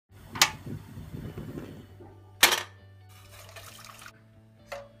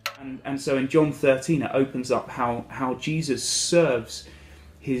And so in John 13 it opens up how Jesus serves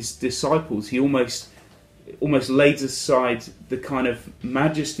his disciples. He almost lays aside the kind of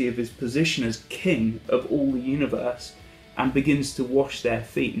majesty of his position as king of all the universe and begins to wash their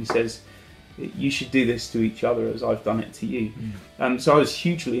feet and says, you should do this to each other as I've done it to you. So I was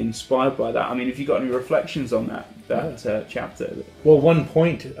hugely inspired by that. I mean, have you got any reflections on that chapter? Well, one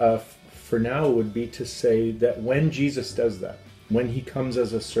point for now would be to say that when Jesus does that, when he comes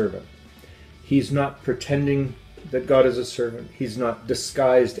as a servant, he's not pretending that God is a servant. He's not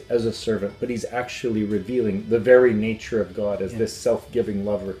disguised as a servant, but he's actually revealing the very nature of God as this self-giving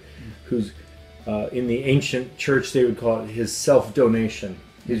lover who's, in the ancient church, they would call it his self-donation.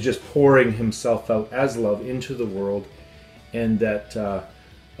 He's just pouring himself out as love into the world, and that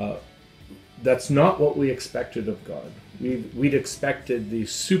that's not what we expected of God. We'd expected the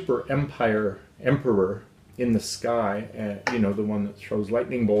super emperor in the sky, the one that throws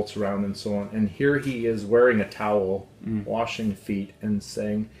lightning bolts around and so on. And here he is wearing a towel, washing feet, and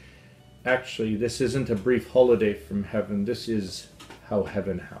saying, actually, this isn't a brief holiday from heaven. This is how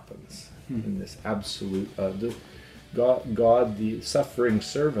heaven happens in this absolute... God, the suffering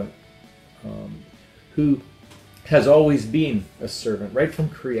servant, who has always been a servant right from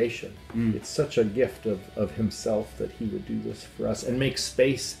creation. It's such a gift of himself that he would do this for us and make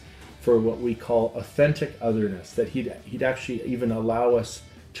space for what we call authentic otherness, that he'd actually even allow us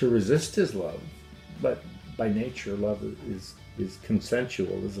to resist his love. But by nature, love is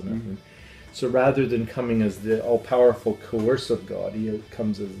consensual, isn't it? And so rather than coming as the all-powerful coercive God, he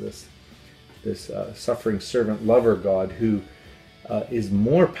comes as this suffering servant lover God who is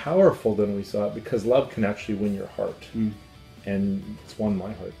more powerful than we saw, because love can actually win your heart. And it's won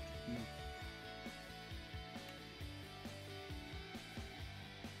my heart.